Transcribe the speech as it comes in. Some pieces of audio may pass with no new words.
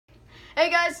Hey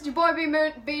guys, it's your boy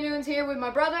B-Noons here with my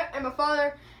brother and my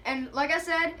father. And like I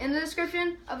said in the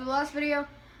description of the last video,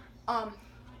 the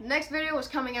next video was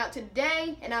coming out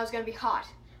today, and I was gonna be hot,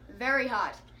 very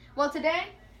hot. Well, today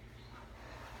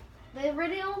the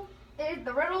riddle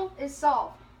is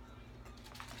solved.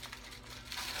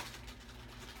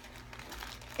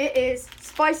 It is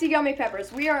spicy gummy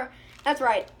peppers. That's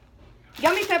right,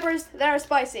 gummy peppers that are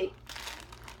spicy.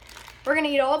 We're gonna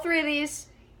eat all three of these.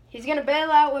 He's gonna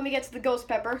bail out when we get to the ghost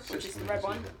pepper, which is the red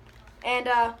one. And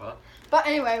but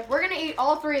anyway, we're gonna eat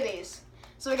all three of these.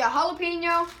 So we got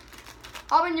jalapeno,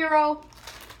 habanero,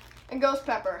 and ghost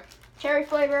pepper. Cherry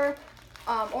flavor,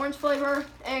 orange flavor,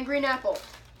 and green apple.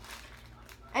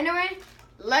 Anyway,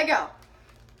 let go.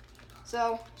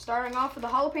 So starting off with the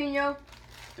jalapeno.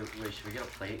 Dude, wait, should we get a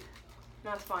plate?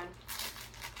 No, it's fine.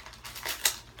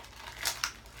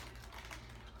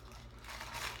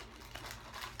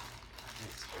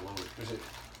 Is it?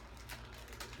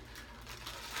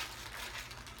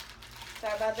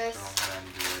 Sorry about this. Oh, man,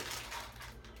 do it.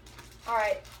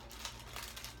 Alright.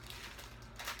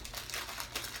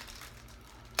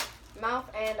 Mouth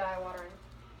and eye watering.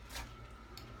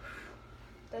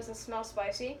 Doesn't smell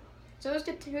spicy. So who's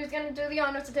gonna do the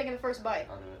honors to taking the first bite?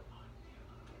 I'll do it.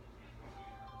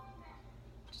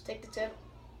 Just take the tip.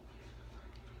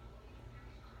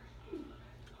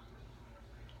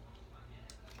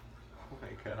 Oh my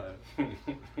god. It's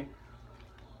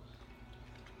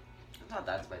not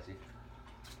that spicy.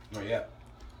 Not yet.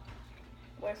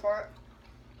 Wait for it.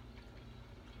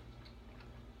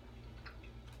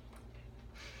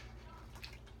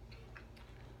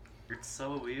 It's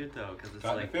so weird though, because it's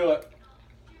Time like. to feel it.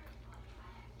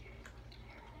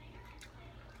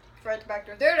 Right back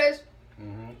there. There it is.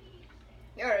 Mm-hmm.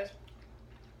 There it is.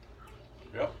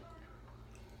 Yep.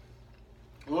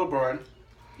 A little burn.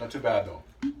 Not too bad though.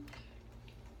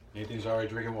 Nathan's already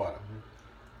drinking water.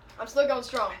 I'm still going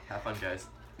strong. Have fun, guys.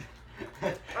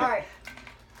 Alright.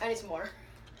 I need some more.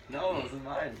 No, this is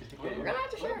mine. We're gonna have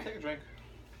to share. Take a drink.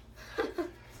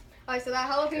 Alright, so that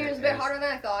jalapeno is a bit hotter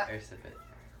than I thought. I sip it.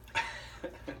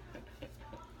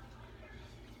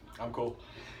 I'm cool.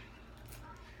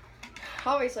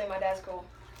 Obviously, my dad's cool.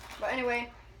 But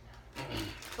anyway,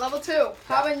 level 2,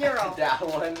 habanero. That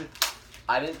one,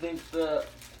 I didn't think that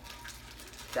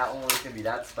one was gonna be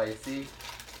that spicy.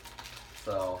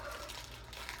 So.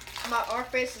 Our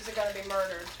faces are gonna be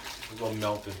murdered. It's a little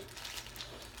melted.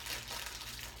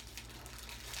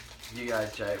 You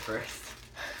guys try it first.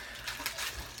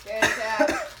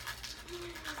 Yeah.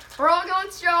 We're all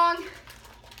going strong.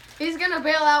 He's gonna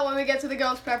bail out when we get to the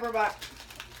ghost pepper, but.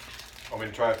 Want me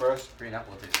to try it first? Green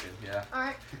apple tastes good, yeah.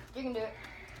 Alright, you can do it.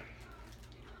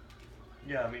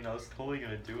 Yeah, I mean, I was totally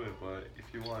gonna do it, but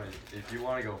if you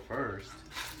want to go first,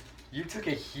 you took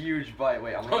a huge bite.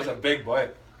 Wait, I'm That was a big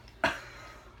bite. Oh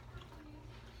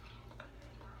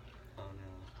no.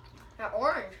 That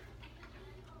orange.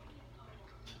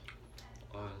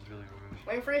 Oh, it's really orange.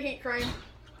 Waiting for the heat train.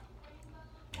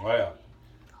 Oh yeah.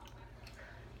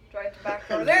 Right at the back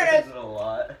door. There it Is is. it a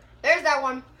lot? There's that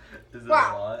one. Is it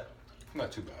Wow. a lot?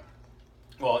 Not too bad.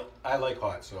 Well, I like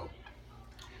hot, so.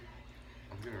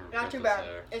 I'm gonna Not rip too this bad.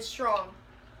 there. It's strong.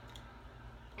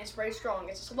 It's pretty strong.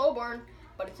 It's a slow burn,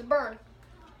 but it's a burn.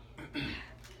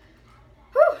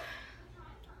 Whew.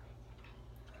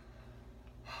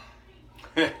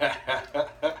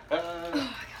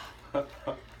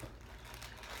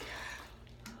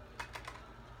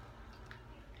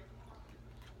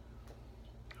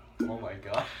 Oh my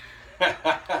god.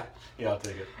 Yeah, I'll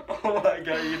take it. Oh my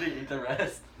god, you didn't eat the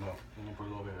rest? No, I'm gonna put a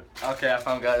little bit in. Okay, I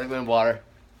found guys. I'm going water.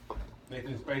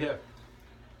 Nathan's right here.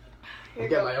 Here you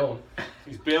go. own.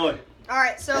 He's bailing.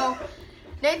 Alright, so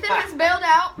Nathan has bailed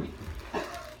out.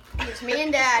 It's me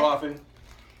and Dad. Coughing.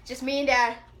 Just me and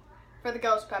Dad for the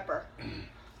ghost pepper.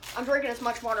 I'm drinking as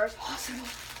much water as possible.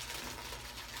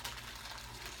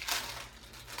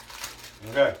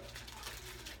 Okay.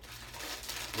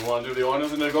 You want to do the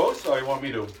honors and the ghost, or you want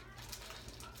me to?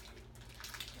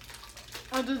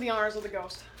 I'll do the honors of the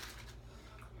ghost.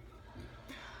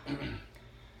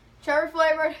 Cherry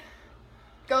flavored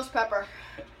ghost pepper.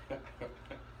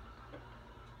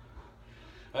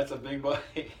 That's a big bite.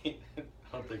 I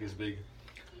don't think it's big.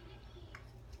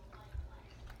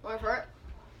 Wait for it.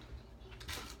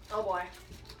 Oh boy.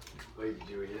 Wait, did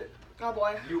you eat it? Oh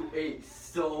boy. You ate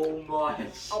so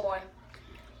much. Oh boy.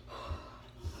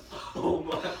 Oh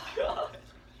my god.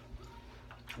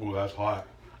 Ooh, that's hot.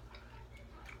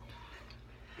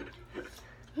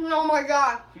 Oh my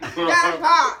god. That's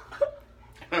hot.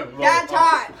 That's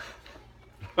hot.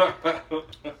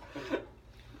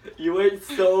 You ate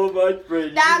so much,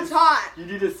 Brady. That's hot. You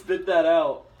need to spit that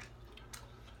out.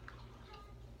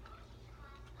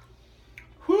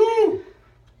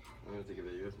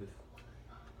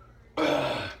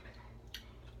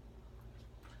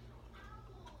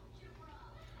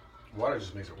 water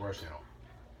just makes it worse, you know.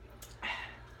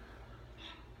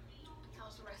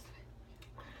 How's the rest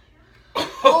of it?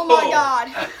 Oh my god.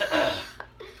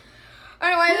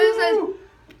 Anyway, this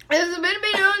has been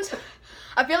B-Dunes.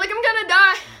 I feel like I'm gonna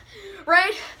die.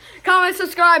 Rate, comment,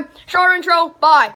 subscribe. Short intro. Bye.